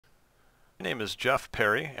My name is Jeff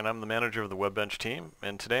Perry, and I'm the manager of the WEBENCH team,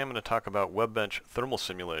 and today I'm going to talk about WEBENCH thermal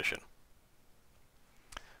simulation.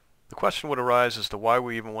 The question would arise as to why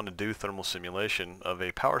we even want to do thermal simulation of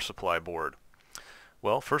a power supply board.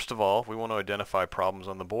 Well, first of all, we want to identify problems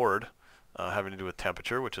on the board having to do with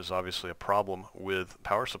temperature, which is obviously a problem with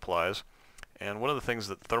power supplies. And one of the things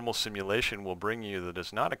that thermal simulation will bring you that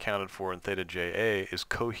is not accounted for in Theta JA is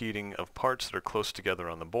coheating of parts that are close together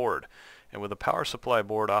on the board. And with a power supply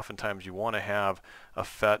board, oftentimes you want to have a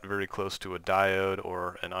FET very close to a diode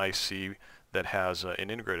or an IC that has an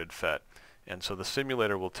integrated FET. And so the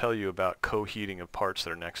simulator will tell you about coheating of parts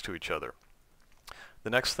that are next to each other.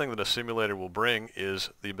 The next thing that a simulator will bring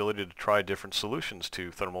is the ability to try different solutions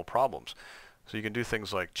to thermal problems. So you can do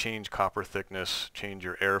things like change copper thickness, change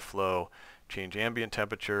your airflow, change ambient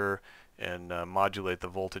temperature, and modulate the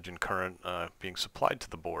voltage and current being supplied to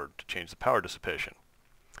the board to change the power dissipation.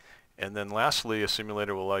 And then lastly, a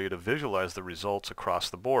simulator will allow you to visualize the results across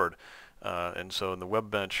the board. And so in the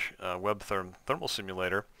WEBENCH WebTHERM Thermal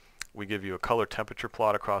Simulator, we give you a color temperature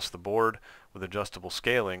plot across the board with adjustable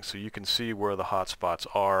scaling so you can see where the hot spots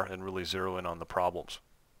are and really zero in on the problems.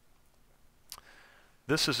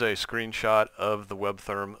 This is a screenshot of the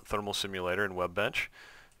WebTHERM Thermal Simulator in WEBENCH.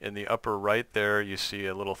 In the upper right there you see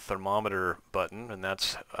a little thermometer button, and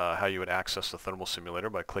that's how you would access the thermal simulator,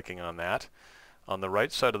 by clicking on that. On the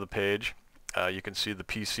right side of the page you can see the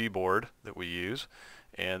PC board that we use,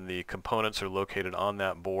 and the components are located on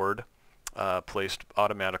that board, placed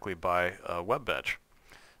automatically by WEBENCH.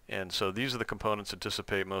 And so these are the components that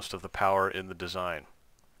dissipate most of the power in the design.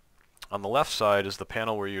 On the left side is the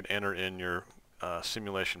panel where you'd enter in your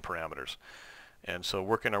simulation parameters. And so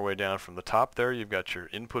working our way down from the top there, you've got your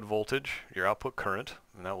input voltage, your output current,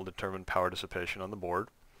 and that will determine power dissipation on the board.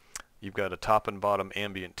 You've got a top and bottom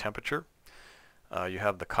ambient temperature. You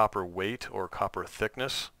have the copper weight or copper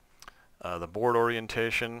thickness, the board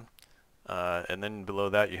orientation, and then below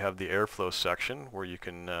that you have the airflow section where you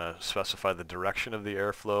can specify the direction of the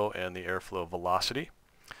airflow and the airflow velocity.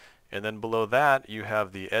 And then below that you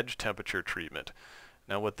have the edge temperature treatment.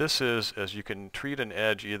 Now what this is you can treat an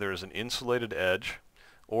edge either as an insulated edge,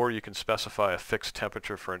 or you can specify a fixed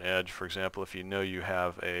temperature for an edge. For example, if you know you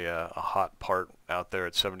have a hot part out there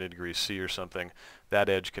at 70 degrees C or something, that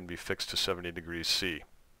edge can be fixed to 70 degrees C.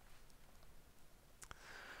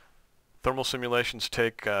 Thermal simulations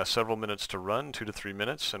take several minutes to run, 2 to 3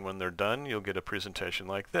 minutes, and when they're done you'll get a presentation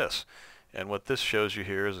like this. And what this shows you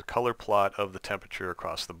here is a color plot of the temperature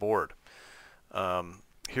across the board.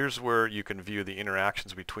 Here's where you can view the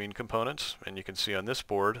interactions between components, and you can see on this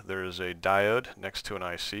board there is a diode next to an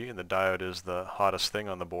IC, and the diode is the hottest thing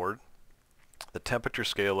on the board. The temperature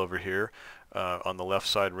scale over here on the left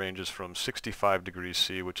side ranges from 65 degrees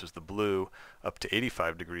C, which is the blue, up to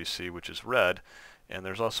 85 degrees C, which is red. And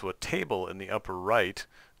there's also a table in the upper right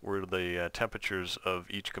where the temperatures of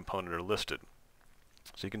each component are listed.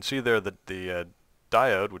 So you can see there that the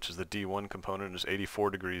diode, which is the D1 component, is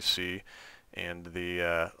 84 degrees C, and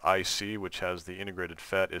the IC, which has the integrated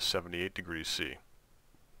FET, is 78 degrees C.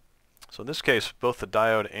 So in this case, both the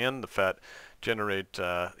diode and the FET generate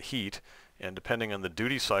heat, and depending on the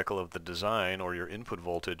duty cycle of the design or your input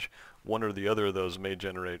voltage, one or the other of those may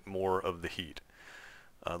generate more of the heat.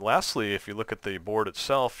 Lastly, if you look at the board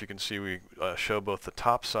itself, you can see we show both the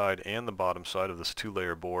top side and the bottom side of this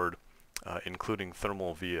two-layer board, including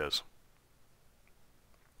thermal vias.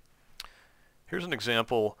 Here's an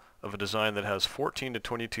example of a design that has 14 to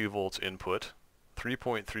 22 volts input,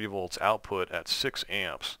 3.3 volts output at 6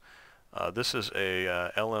 amps. This is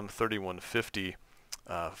a LM3150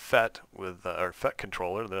 FET with or FET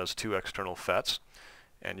controller that has 2 external FETs.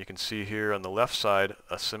 And you can see here on the left side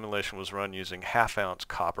a simulation was run using half-ounce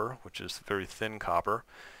copper, which is very thin copper,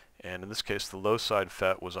 and in this case the low side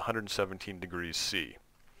FET was 117 degrees C.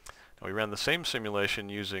 Now we ran the same simulation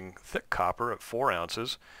using thick copper at 4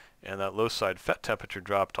 ounces, and that low side FET temperature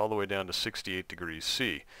dropped all the way down to 68 degrees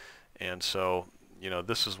C. And so, you know,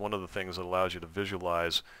 this is one of the things that allows you to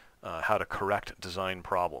visualize how to correct design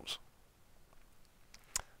problems.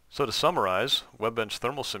 So to summarize, WEBENCH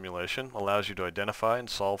thermal simulation allows you to identify and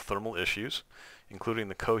solve thermal issues, including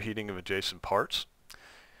the coheating of adjacent parts.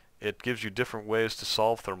 It gives you different ways to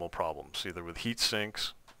solve thermal problems, either with heat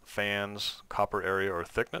sinks, fans, copper area, or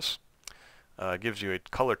thickness. It gives you a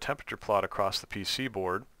color temperature plot across the PC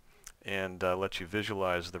board and lets you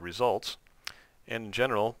visualize the results, and in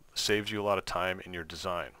general saves you a lot of time in your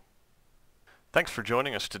design. Thanks for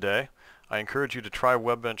joining us today. I encourage you to try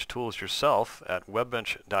WEBENCH tools yourself at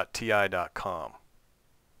webench.ti.com.